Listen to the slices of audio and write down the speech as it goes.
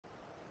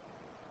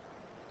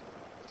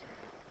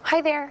Hi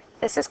there,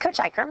 this is Coach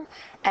Ikram,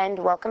 and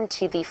welcome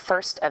to the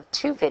first of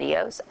two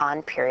videos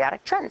on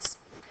periodic trends.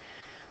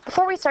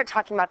 Before we start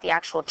talking about the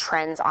actual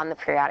trends on the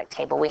periodic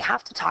table, we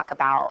have to talk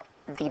about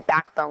the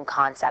backbone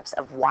concepts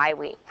of why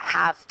we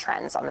have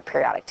trends on the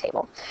periodic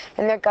table.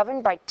 And they're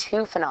governed by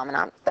two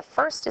phenomena. The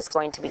first is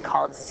going to be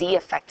called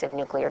zEffective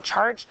nuclear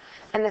charge,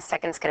 and the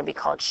second is going to be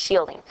called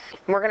shielding.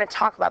 And we're going to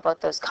talk about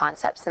both those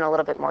concepts in a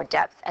little bit more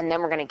depth, and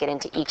then we're going to get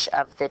into each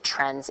of the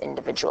trends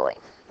individually.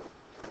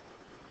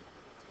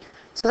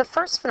 So the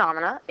first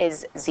phenomena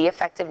is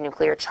zEffective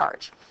nuclear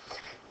charge.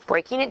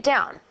 Breaking it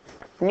down,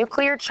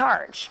 nuclear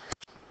charge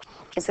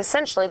is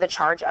essentially the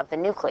charge of the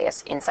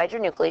nucleus. Inside your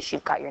nucleus,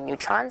 you've got your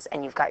neutrons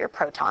and you've got your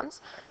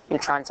protons.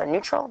 Neutrons are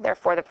neutral,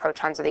 therefore the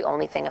protons are the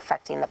only thing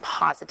affecting the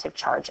positive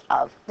charge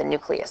of the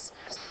nucleus.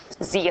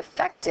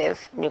 zEffective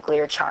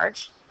nuclear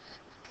charge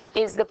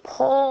is the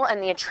pull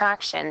and the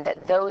attraction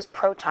that those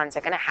protons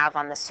are going to have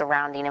on the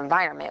surrounding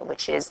environment,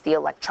 which is the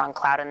electron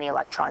cloud and the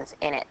electrons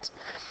in it.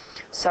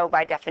 So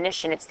by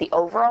definition, it's the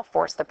overall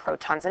force the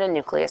protons in a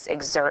nucleus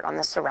exert on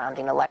the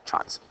surrounding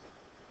electrons.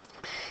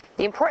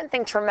 The important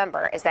thing to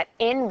remember is that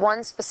in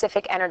one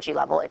specific energy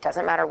level, it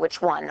doesn't matter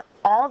which one,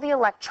 all the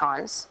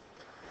electrons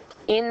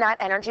in that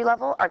energy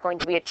level are going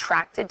to be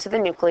attracted to the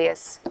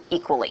nucleus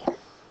equally.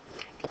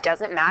 It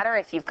doesn't matter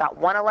if you've got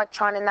one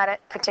electron in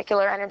that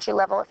particular energy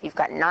level, if you've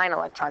got 9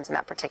 electrons in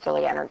that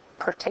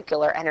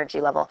particular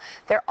energy level,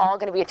 they're all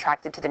going to be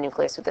attracted to the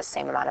nucleus with the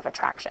same amount of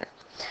attraction.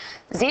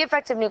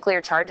 zEffective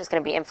nuclear charge is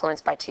going to be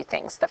influenced by two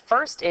things. The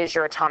first is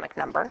your atomic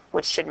number,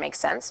 which should make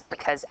sense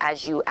because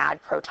as you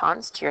add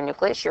protons to your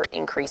nucleus, you're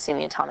increasing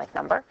the atomic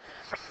number.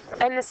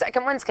 And the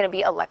second one's going to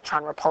be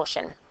electron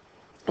repulsion.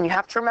 And you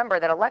have to remember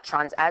that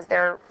electrons, as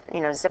they're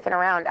zipping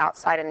around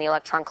outside in the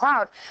electron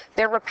cloud,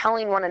 they're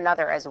repelling one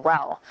another as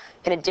well,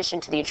 in addition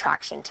to the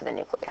attraction to the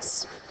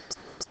nucleus.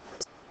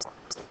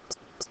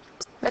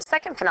 The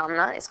second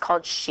phenomenon is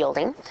called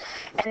shielding,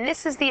 and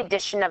this is the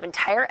addition of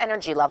entire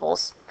energy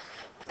levels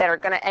that are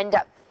going to end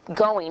up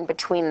going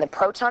between the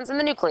protons in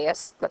the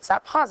nucleus, that's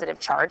that positive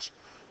charge,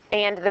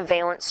 and the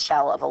valence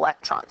shell of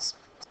electrons.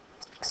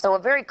 So a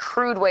very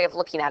crude way of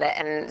looking at it,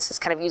 and this is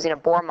kind of using a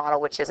Bohr model,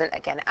 which isn't,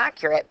 again,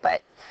 accurate,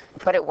 but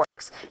it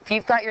works. If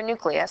you've got your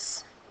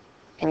nucleus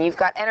and you've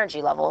got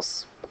energy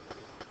levels,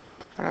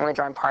 I'm only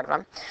drawing part of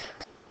them,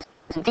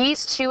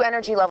 these two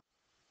energy levels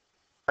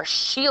are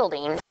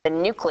shielding the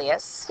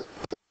nucleus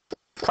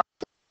from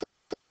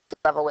the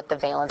level with the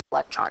valence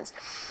electrons.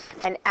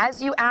 And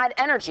as you add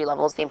energy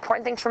levels, the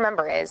important thing to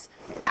remember is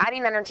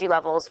adding energy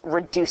levels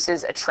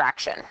reduces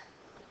attraction.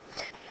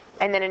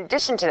 And then in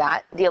addition to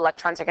that, the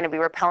electrons are going to be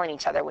repelling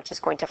each other, which is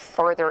going to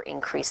further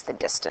increase the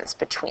distance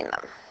between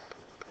them.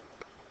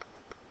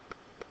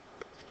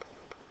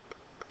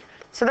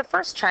 So the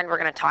first trend we're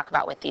going to talk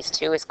about with these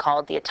two is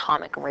called the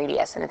atomic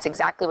radius, and it's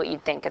exactly what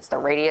you'd think. It's the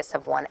radius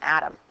of one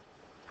atom.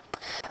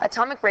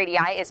 Atomic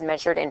radii is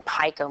measured in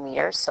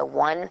picometers, so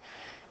 1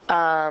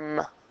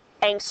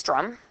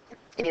 angstrom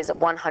is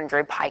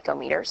 100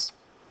 picometers.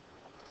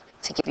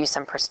 To give you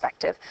some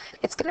perspective,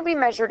 it's going to be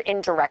measured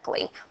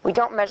indirectly. We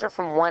don't measure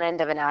from one end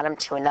of an atom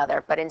to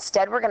another, but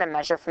instead we're going to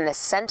measure from the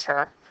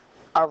center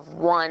of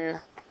one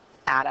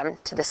atom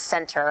to the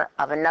center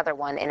of another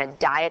one in a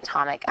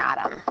diatomic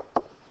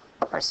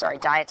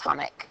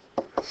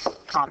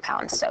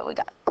compound. So we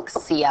got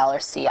Cl or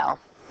Cl,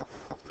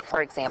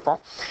 for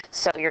example.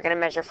 So you're going to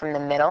measure from the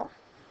middle,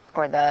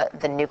 or the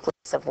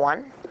nucleus of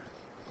one,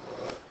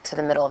 to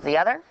the middle of the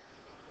other.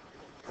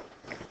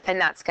 And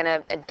that's going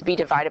to be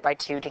divided by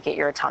 2 to get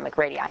your atomic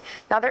radii.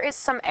 Now, there is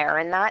some error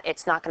in that.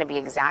 It's not going to be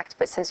exact,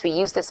 but since we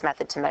use this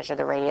method to measure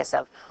the radius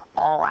of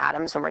all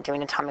atoms when we're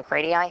doing atomic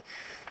radii,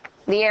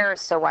 the error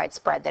is so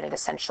widespread that it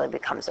essentially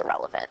becomes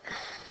irrelevant.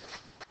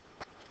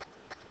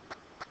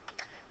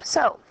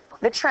 So,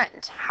 the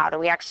trend. How do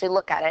we actually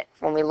look at it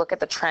when we look at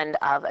the trend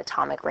of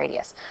atomic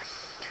radius?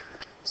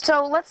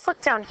 So, let's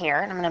look down here,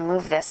 and I'm going to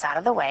move this out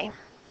of the way.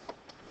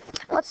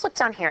 Let's look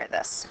down here at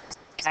this.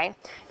 Okay.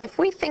 If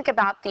we think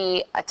about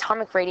the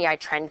atomic radii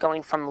trend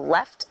going from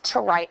left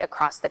to right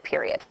across the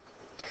period,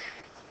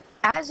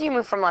 as you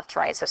move from left to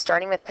right, so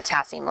starting with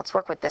potassium, let's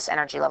work with this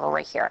energy level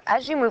right here.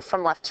 As you move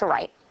from left to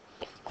right,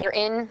 you're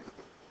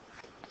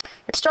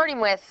starting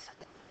with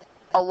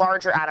a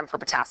larger atom for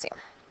potassium.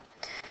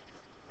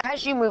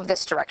 As you move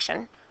this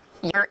direction,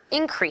 you're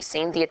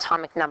increasing the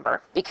atomic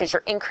number because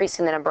you're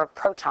increasing the number of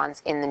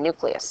protons in the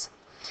nucleus.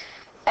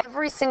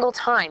 Every single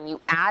time you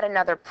add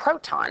another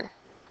proton,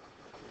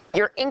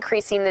 you're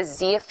increasing the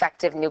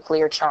zEffective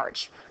nuclear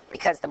charge,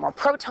 because the more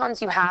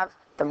protons you have,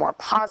 the more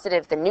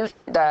positive the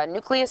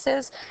nucleus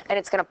is, and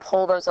it's going to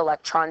pull those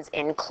electrons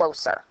in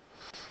closer.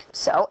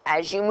 So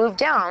as you move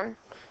down,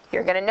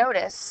 you're going to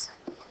notice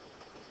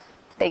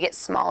they get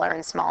smaller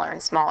and smaller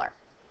and smaller,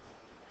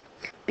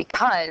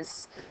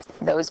 because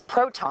those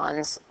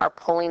protons are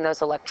pulling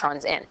those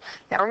electrons in.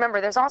 Now remember,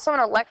 there's also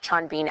an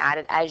electron being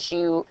added as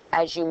you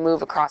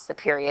move across the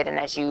period and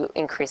as you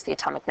increase the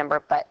atomic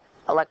number, but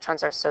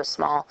electrons are so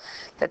small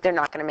that they're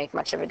not going to make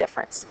much of a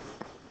difference.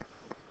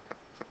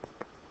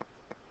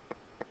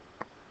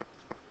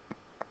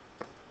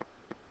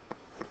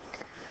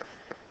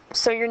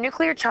 So your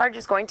nuclear charge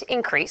is going to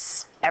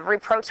increase. Every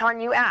proton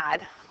you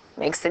add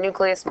makes the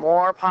nucleus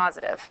more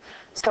positive.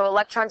 So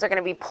electrons are going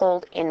to be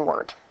pulled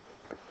inward.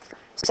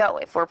 So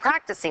if we're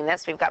practicing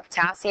this, we've got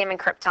potassium and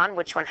krypton.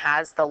 Which one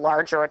has the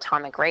larger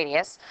atomic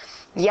radius?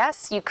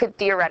 Yes, you could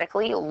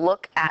theoretically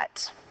look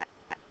at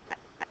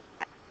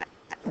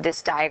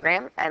this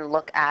diagram and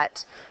look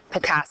at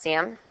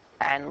potassium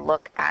and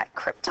look at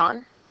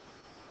krypton.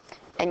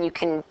 And you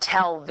can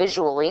tell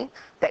visually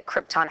that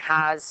krypton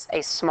has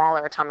a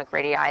smaller atomic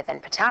radii than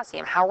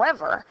potassium.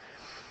 However,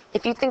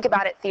 if you think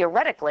about it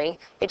theoretically,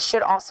 it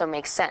should also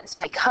make sense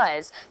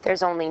because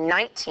there's only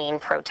 19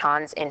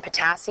 protons in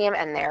potassium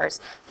and there's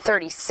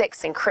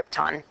 36 in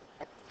krypton.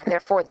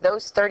 Therefore,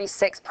 those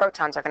 36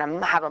 protons are going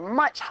to have a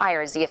much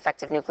higher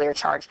zEffective nuclear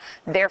charge,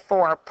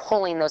 therefore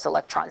pulling those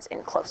electrons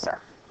in closer.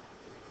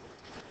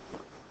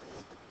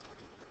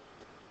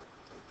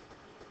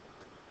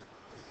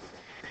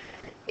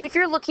 If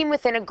you're looking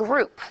within a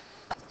group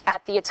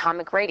at the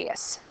atomic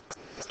radius,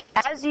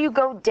 as you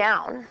go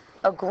down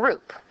a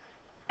group,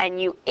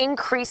 and you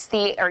increase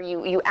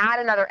you add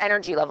another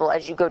energy level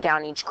as you go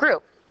down each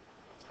group,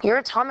 your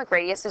atomic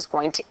radius is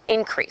going to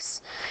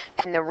increase.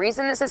 And the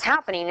reason this is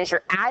happening is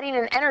you're adding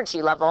an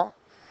energy level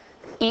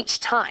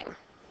each time.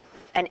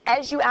 And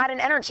as you add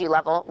an energy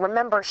level,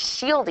 remember,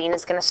 shielding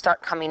is going to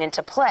start coming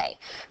into play.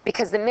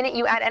 Because the minute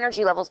you add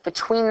energy levels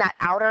between that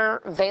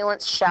outer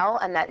valence shell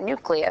and that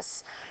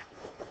nucleus,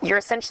 you're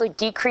essentially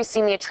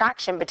decreasing the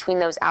attraction between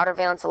those outer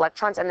valence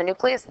electrons and the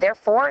nucleus.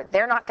 Therefore,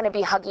 they're not going to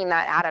be hugging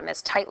that atom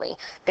as tightly.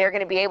 They're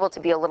going to be able to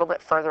be a little bit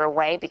further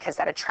away because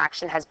that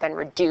attraction has been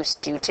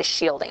reduced due to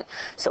shielding.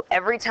 So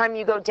every time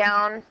you go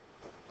down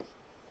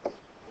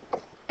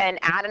and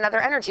add another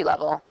energy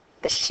level,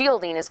 the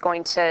shielding is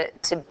going to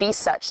be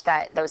such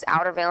that those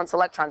outer valence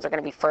electrons are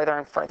going to be further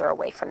and further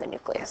away from the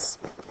nucleus.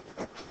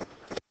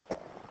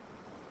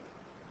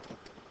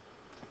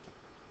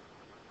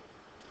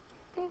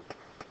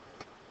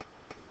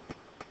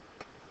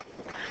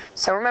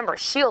 So remember,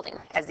 shielding.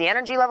 As the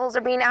energy levels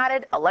are being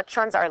added,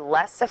 electrons are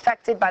less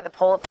affected by the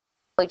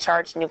polarly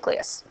charged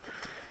nucleus.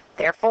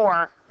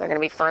 Therefore, they're going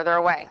to be further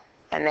away,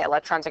 and the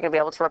electrons are going to be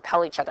able to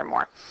repel each other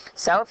more.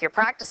 So if you're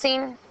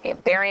practicing, you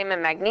have barium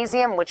and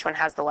magnesium. Which one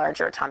has the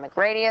larger atomic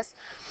radius?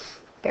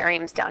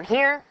 Barium's down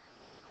here.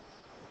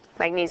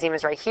 Magnesium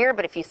is right here,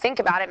 but if you think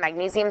about it,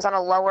 magnesium's on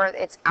a lower,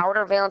 its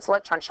outer valence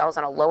electron shell is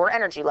on a lower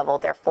energy level.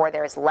 Therefore,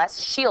 there is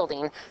less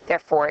shielding.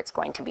 Therefore, it's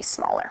going to be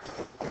smaller.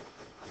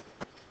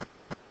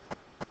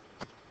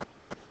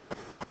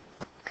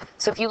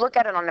 So if you look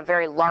at it on a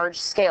very large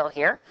scale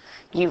here,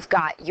 you've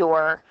got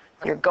you're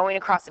going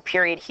across a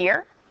period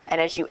here,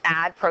 and as you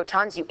add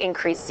protons, you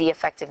increase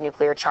zEffective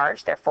nuclear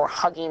charge, therefore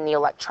hugging the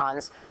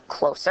electrons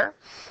closer.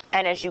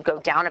 And as you go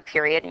down a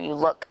period and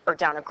or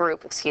down a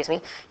group, excuse me,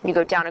 and you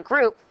go down a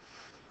group,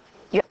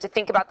 you have to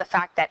think about the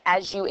fact that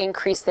as you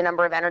increase the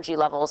number of energy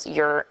levels,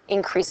 you're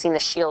increasing the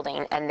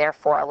shielding and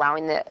therefore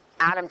allowing the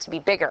atom to be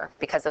bigger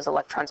because those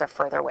electrons are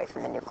further away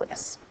from the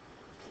nucleus.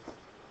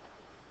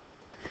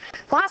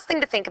 The last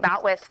thing to think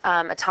about with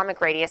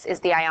atomic radius is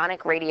the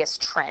ionic radius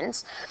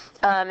trends.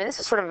 And this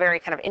is sort of a very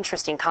kind of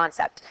interesting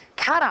concept.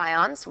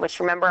 Cations,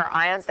 which remember are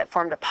ions that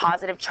formed a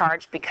positive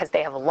charge because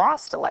they have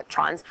lost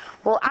electrons,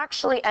 will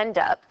actually end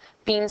up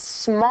being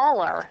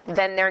smaller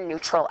than their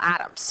neutral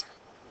atoms.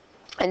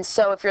 And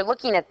so if you're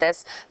looking at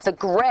this, the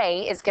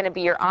gray is going to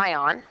be your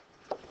ion,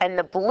 and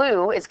the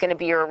blue is going to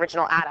be your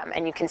original atom.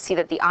 And you can see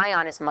that the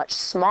ion is much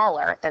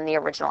smaller than the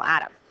original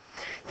atom.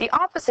 The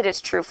opposite is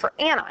true for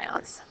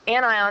anions.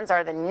 Anions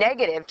are the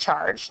negative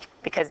charged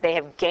because they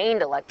have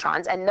gained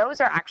electrons, and those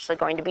are actually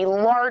going to be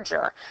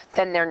larger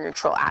than their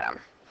neutral atom.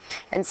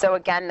 And so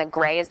again, the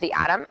gray is the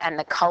atom, and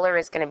the color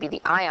is going to be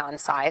the ion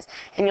size,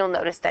 and you'll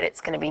notice that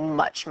it's going to be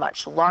much,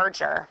 much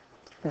larger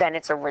than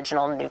its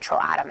original neutral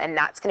atom. And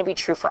that's going to be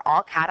true for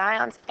all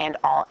cations and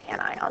all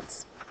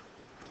anions.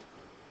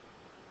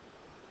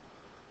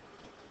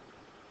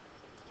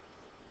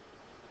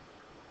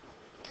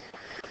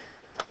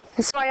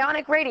 And so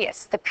ionic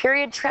radius, the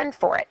period trend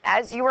for it,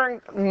 as you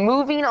are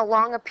moving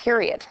along a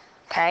period,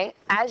 okay,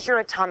 as your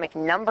atomic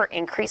number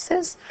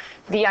increases,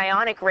 the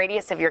ionic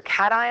radius of your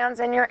cations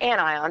and your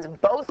anions,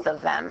 both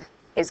of them,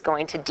 is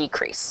going to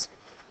decrease.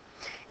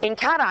 In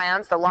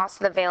cations, the loss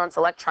of the valence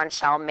electron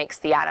shell makes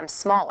the atom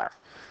smaller.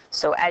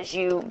 So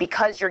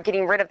because you're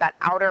getting rid of that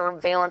outer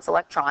valence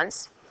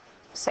electrons,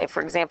 say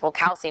for example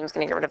calcium is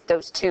going to get rid of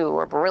those two,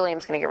 or beryllium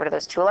is going to get rid of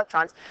those two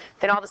electrons,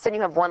 then all of a sudden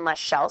you have one less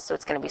shell, so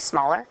it's going to be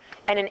smaller.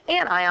 And in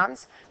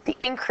anions, the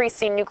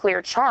increasing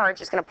nuclear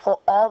charge is going to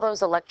pull all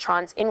those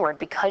electrons inward.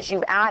 Because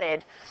you've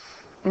added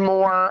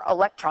more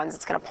electrons,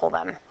 it's going to pull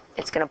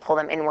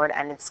them inward,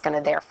 and it's going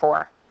to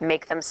therefore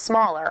make them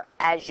smaller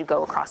as you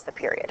go across the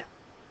period.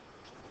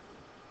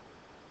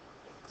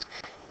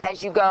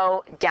 As you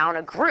go down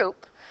a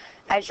group,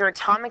 as your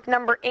atomic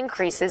number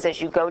increases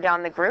as you go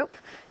down the group,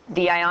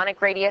 the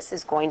ionic radius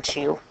is going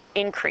to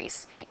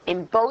increase.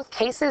 In both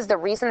cases, the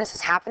reason this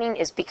is happening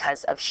is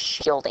because of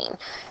shielding.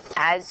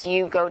 As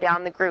you go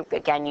down the group,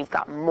 again, you've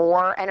got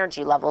more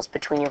energy levels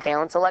between your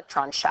valence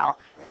electron shell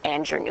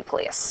and your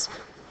nucleus.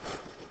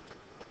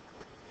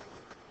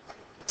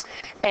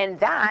 And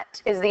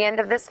that is the end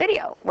of this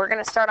video. We're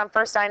going to start on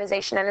first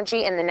ionization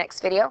energy in the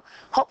next video.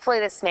 Hopefully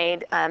this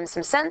made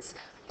some sense.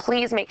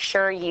 Please make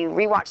sure you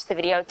rewatch the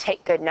video,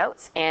 take good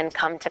notes, and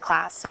come to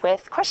class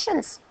with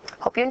questions.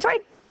 Hope you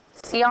enjoyed.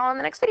 See y'all in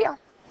the next video.